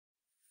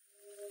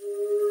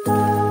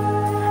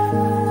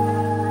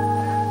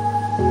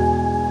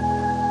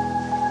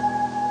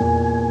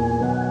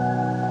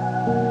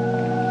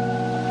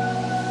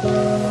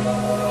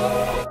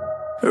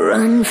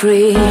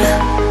free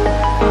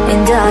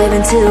and dive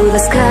into the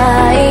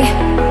sky.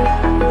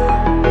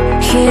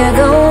 Hear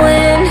the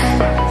wind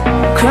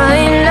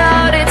crying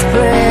out its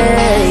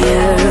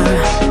prayer.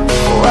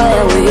 Why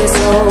are we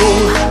so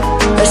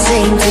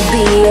ashamed to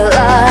be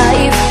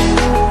alive?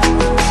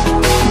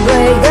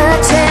 Break the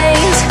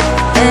chains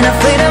and our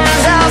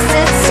freedom's ours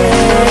to take.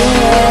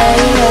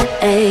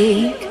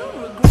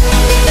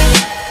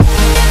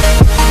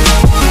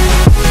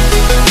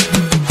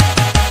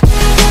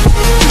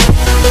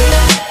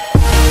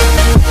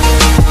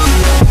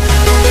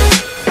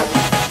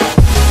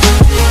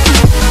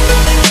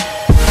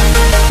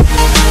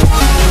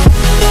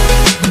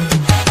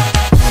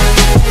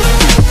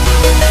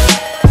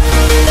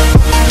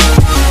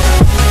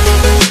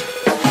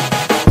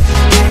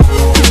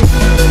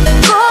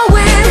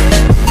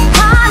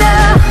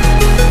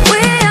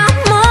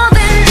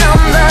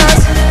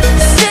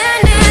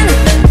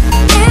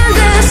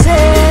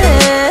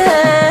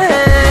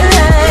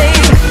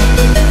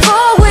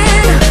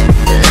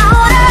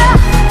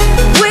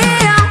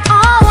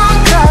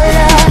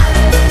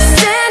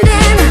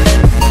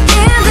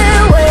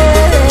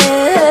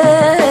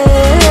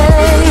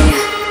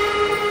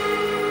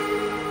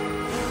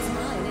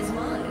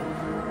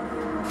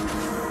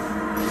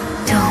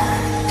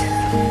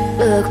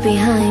 Look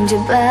behind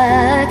your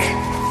back.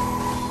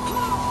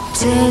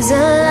 Chase a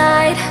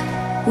light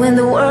when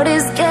the world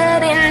is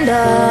getting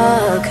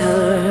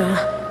darker.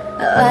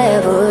 I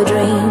have a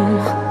dream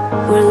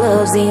where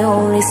love's the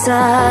only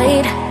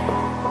side.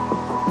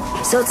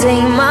 So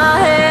take my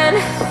hand,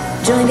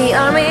 join the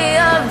army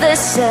of the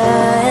shadows.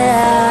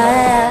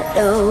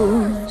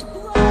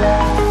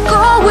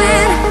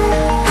 Going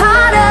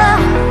harder,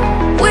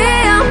 we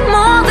are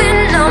more than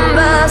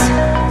numbers,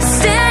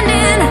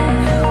 standing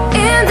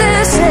in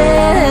this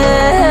shade.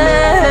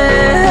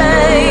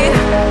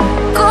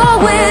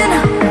 Going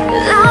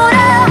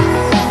louder,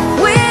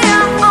 we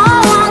are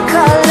all one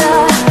color,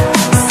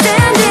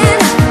 standing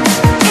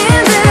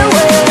in their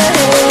way.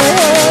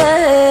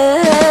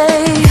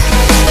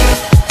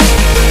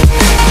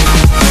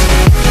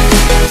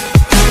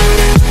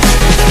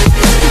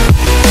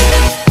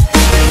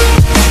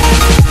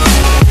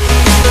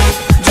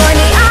 Join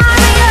the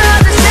army of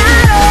the shadow. Join the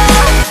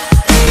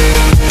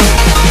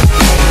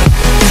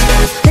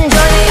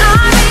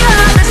army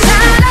of the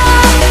shadow.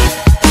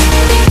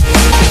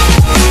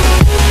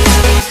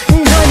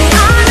 Join the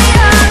army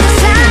of the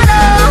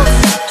shadows,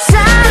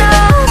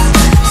 shadows,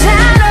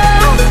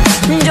 shadows.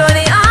 Join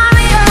the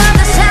army of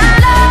the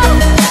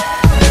shadows.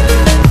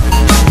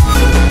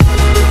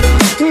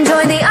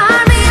 Join the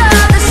army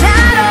of the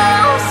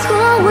shadows.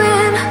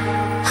 Going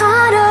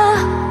harder,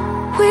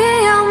 we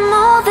are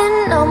more than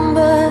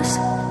numbers,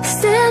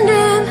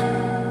 standing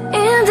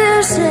in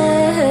their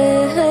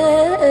shade.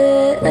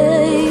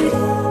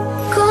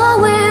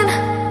 Going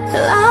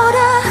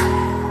louder,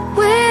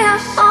 we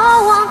are all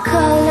one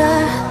color,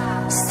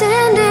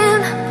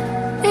 standing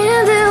in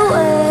their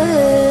way.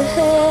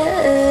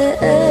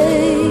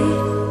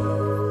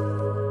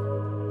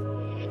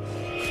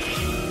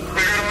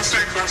 Made a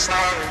mistake last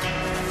night.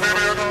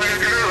 Maybe I can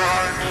make it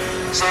right.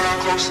 Said I'm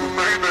close to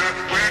baby.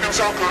 We can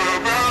talk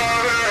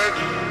about it.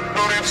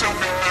 No need to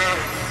be mad.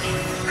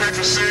 Hate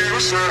to see you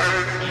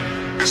sad.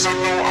 Yes, I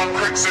know I'm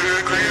crazy,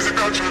 crazy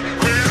about you,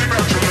 crazy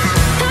about you.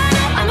 I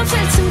know I'm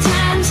upset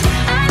sometimes.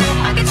 I know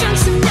I get drunk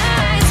some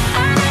nights.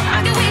 I know I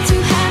get way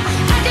too high.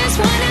 I just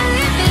wanna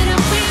live it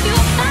up with you.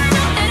 I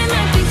know that it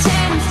might be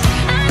tense.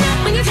 I know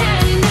when you've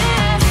had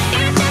enough.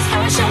 It's just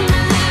how I show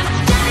my love.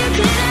 Darling,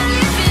 can I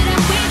live it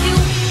up with you?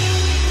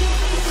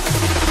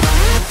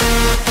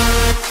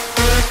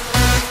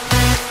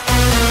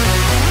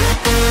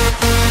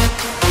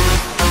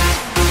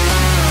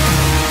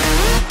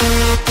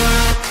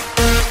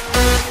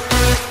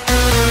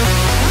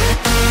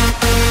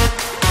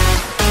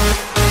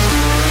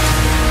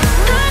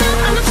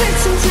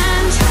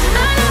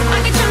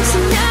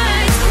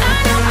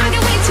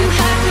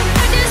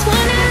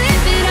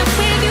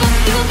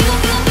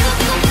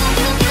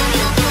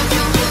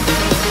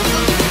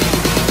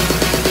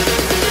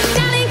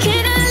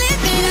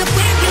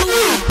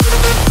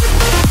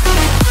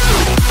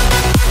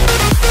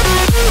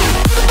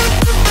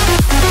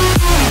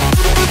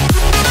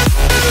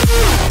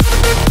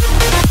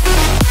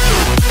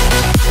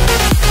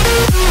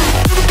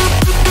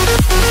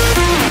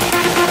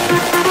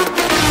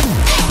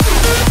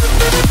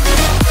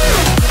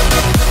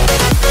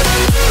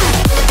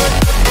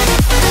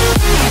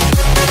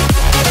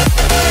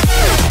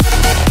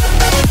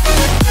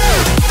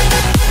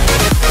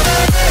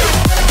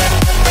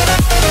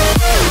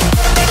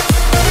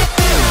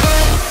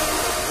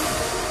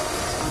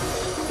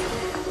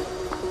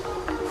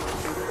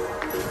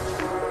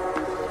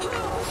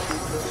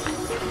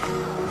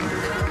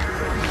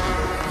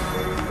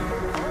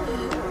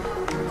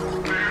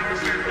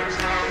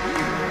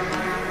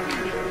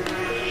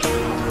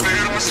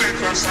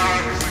 last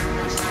night.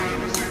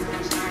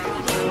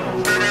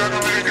 Maybe I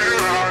can make it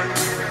right.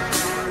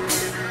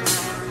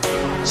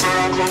 So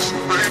I'm close to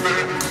baby.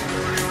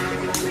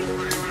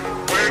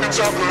 We can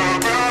talk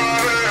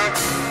about it.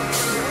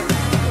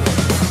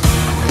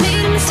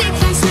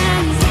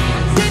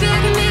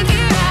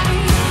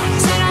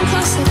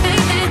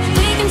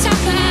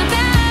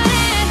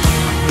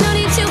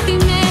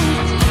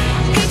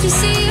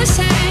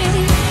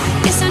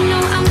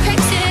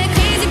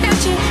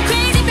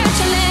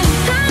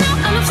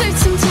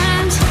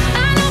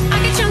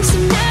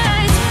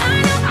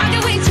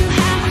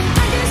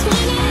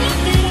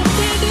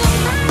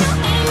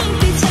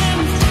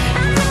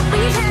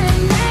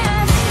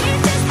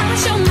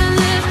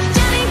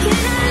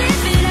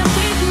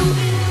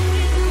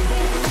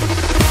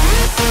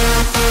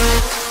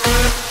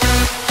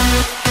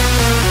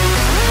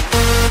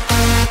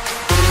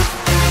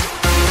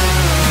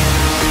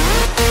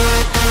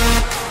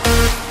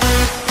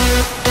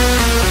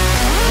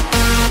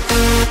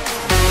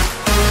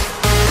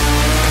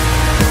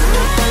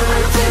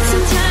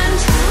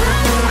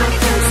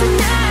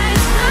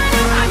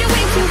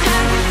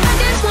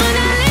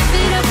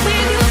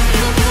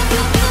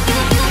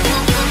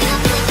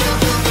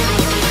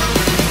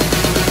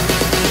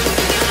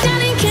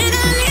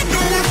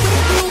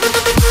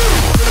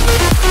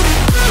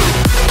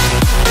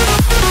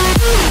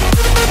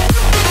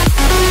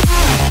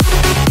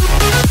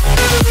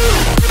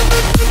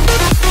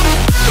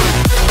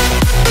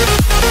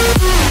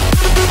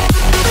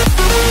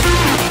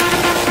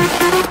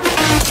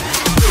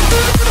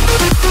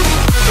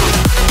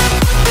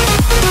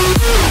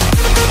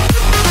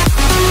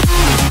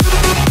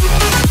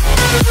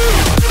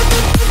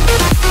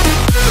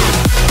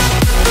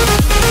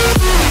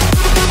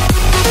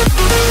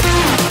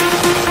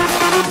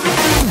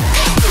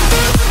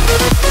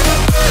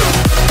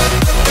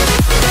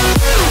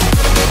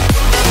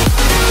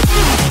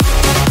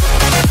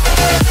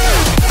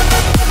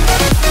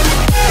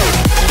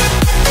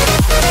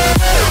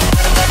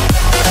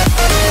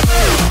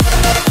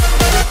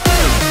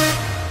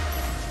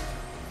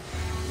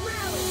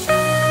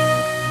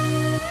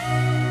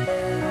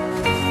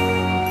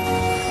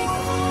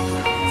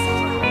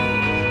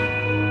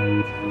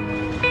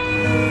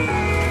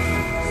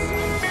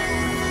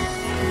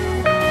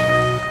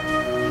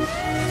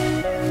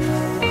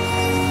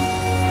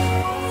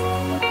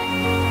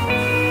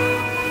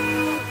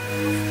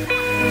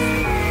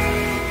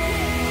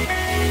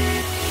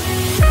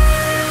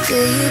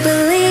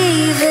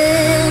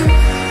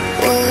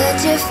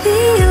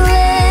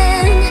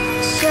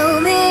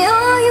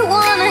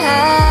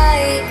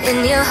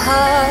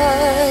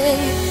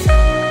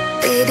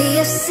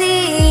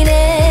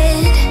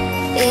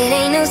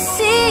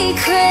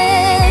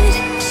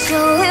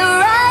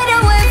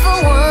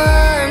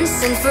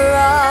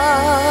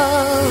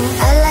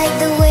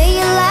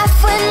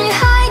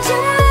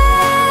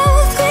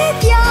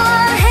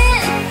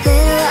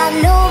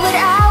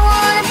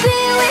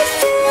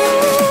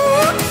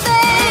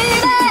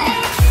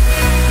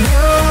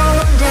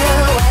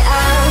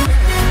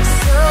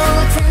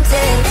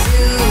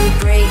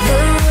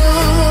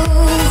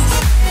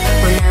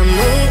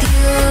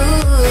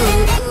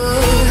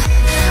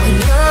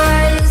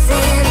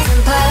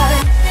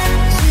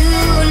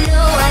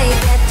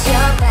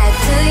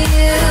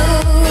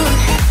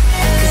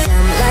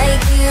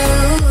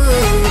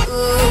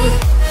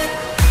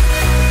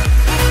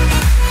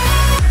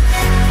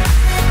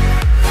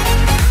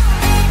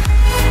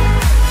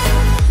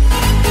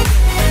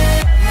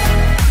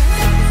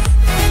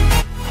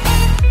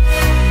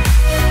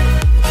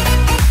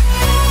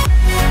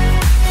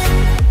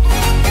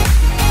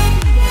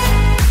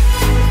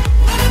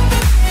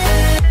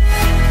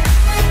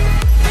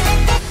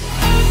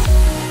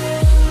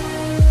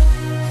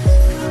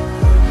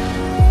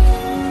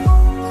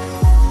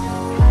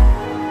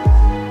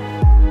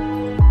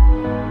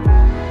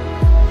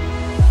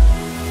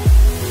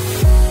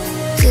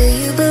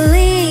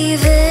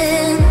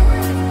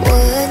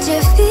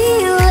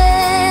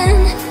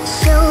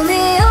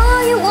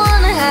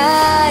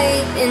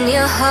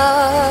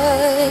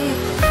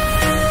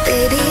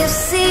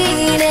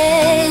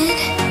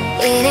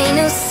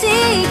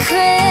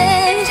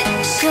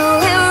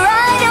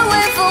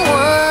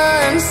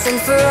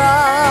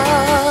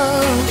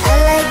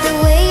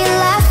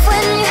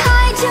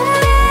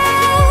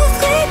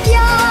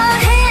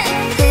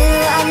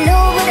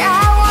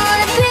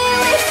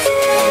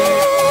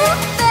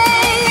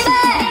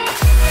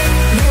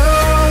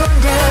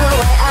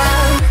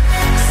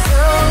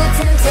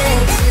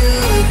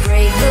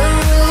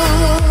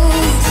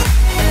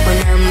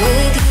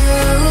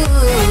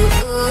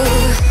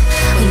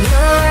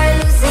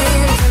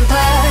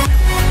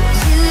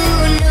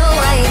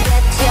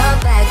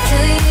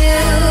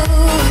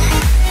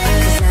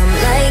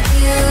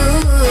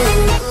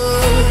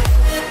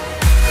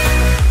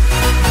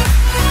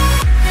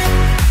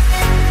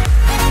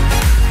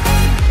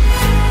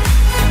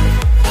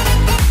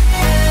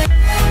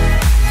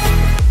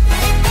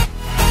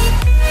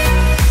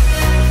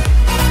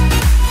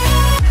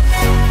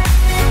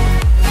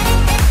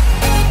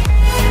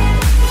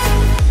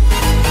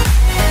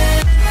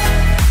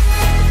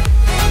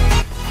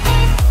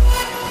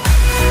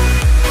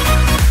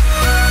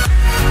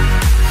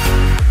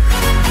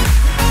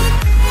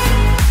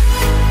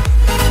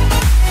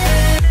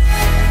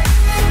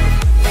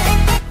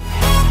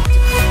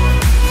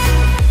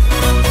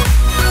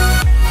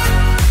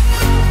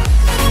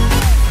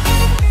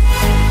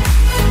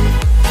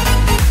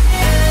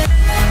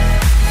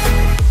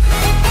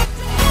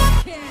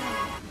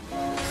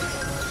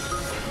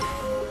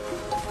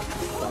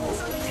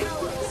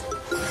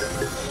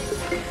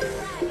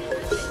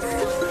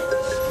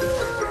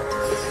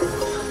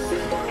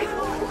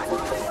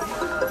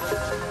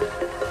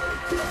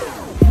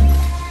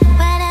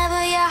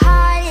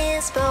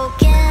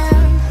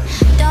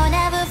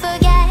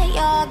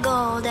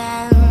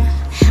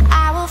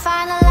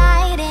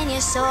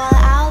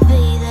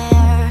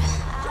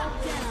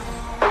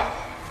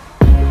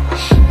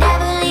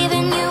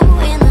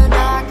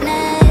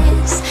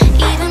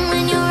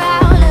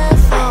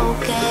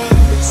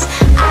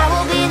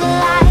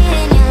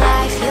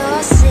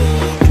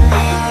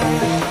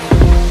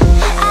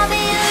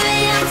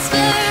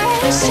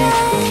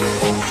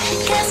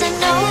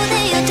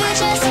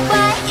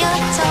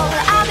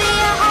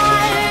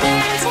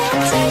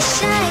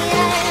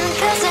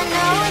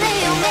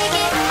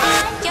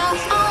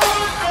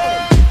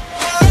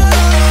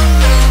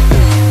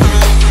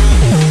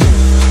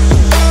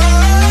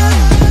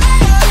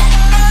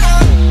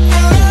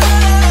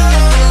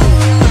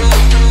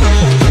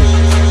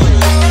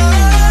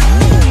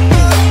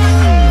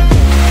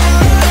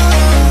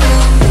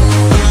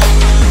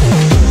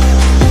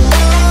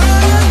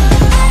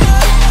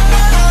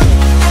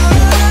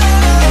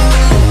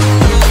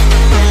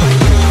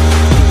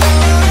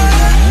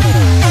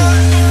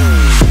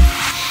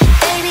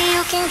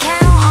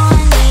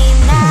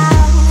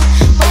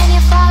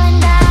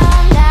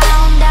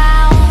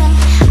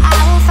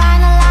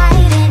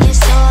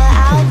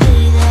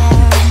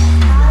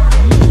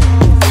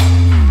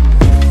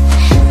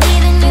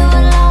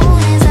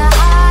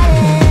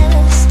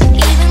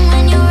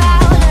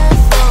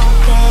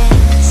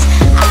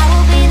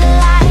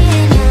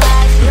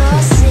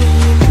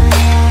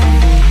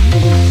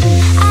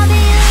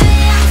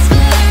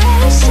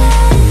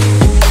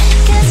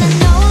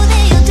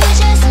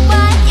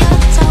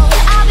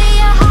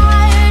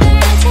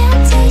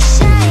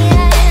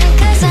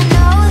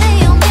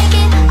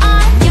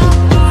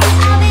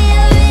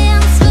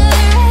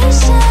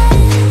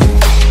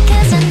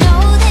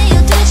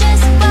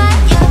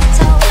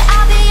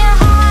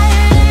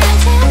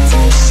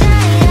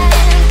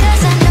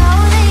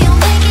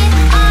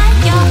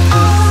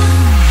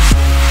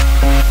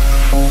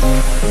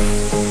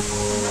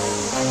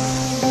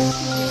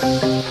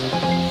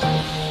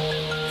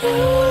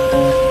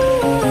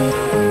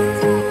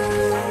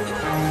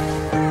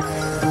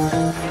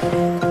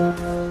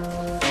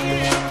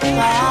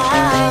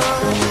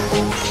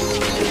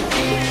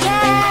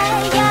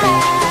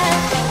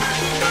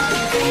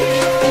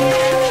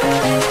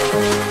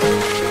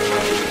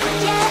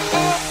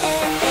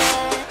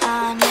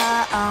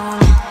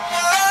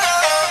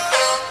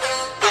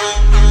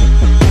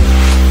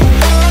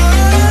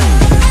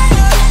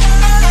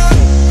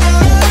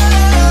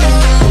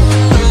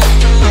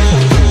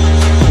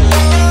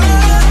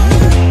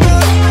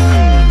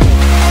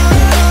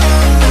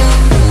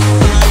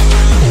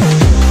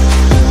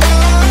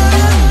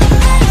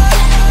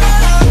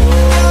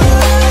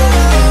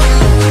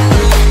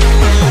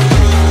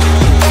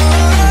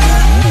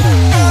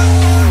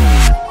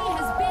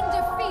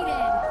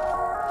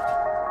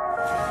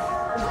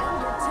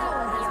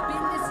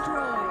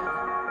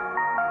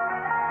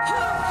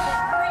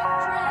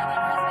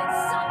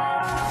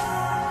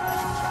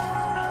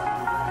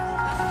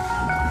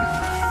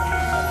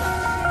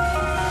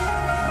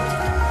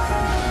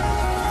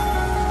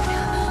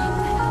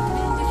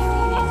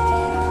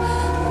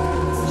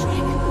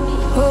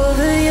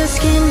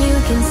 skin, you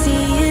can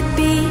see it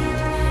beat,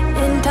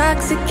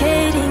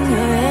 intoxicating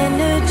your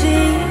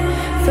energy.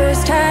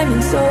 First time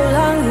in so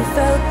long you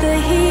felt the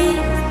heat,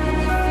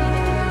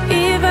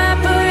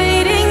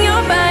 evaporating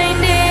your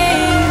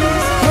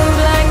bindings. Move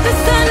like the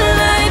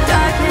sunlight,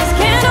 darkness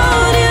can't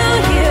hold you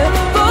here.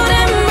 Bold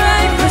and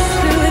bright, push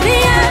through the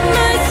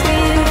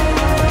atmosphere.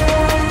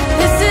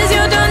 This is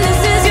your dawn,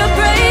 this is your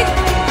break.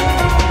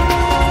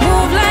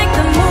 Move like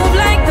the, move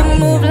like the,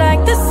 move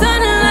like the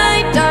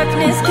sunlight.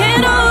 Darkness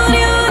can't hold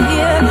you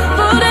here.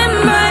 Bold and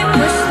bright,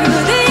 push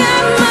through the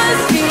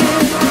atmosphere.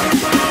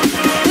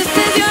 This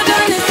is your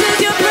dawn, this is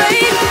your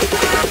break.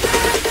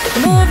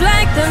 Move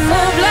like the,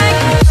 move like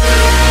the.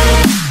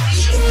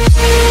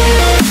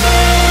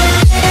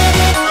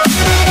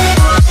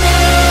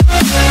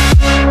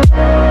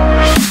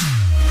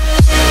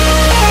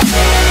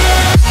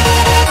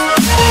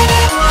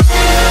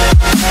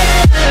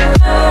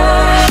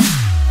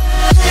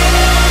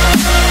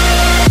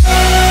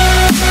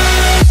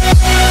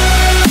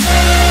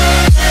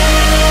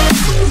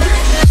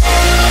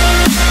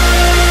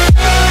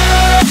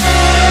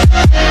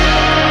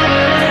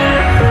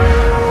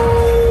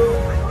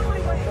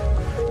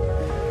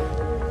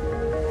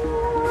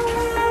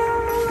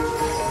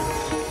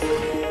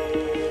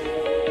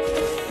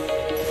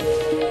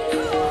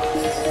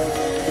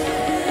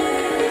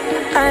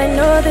 I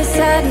know the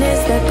sadness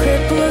that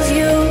cripples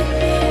you.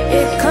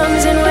 It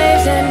comes in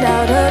waves and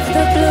out of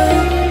the blue.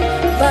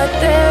 But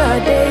there are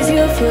days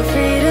you feel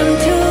freedom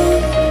too.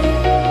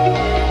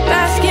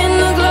 Bask in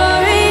the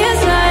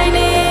glorious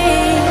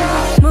lightning.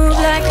 Move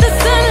like the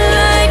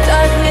sunlight.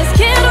 Darkness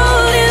can't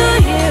hold you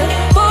here.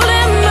 Bold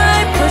and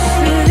bright, push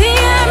through the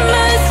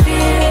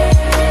atmosphere.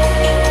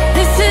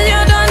 This is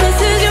your dawn, this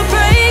is your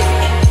break.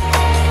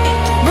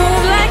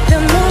 Move like the,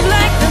 move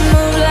like the,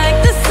 move like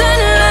the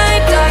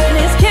sunlight.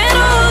 Darkness can't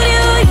hold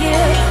you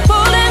here.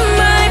 Bold and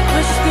bright,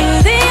 push through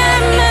the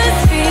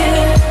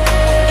atmosphere.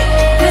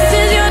 This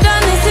is your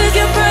dawn, this is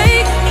your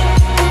break.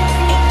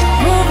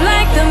 Move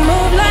like the,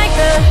 move like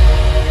the.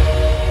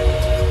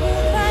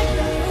 Move like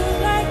the, move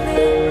like the.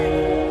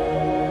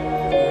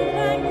 Move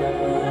like the,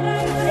 move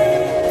like the.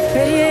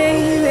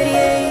 Radiate,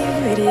 radiate,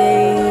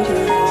 radiate.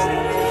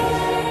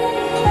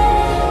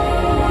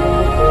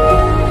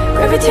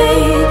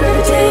 Gravitate,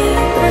 gravitate,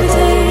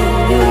 gravitate.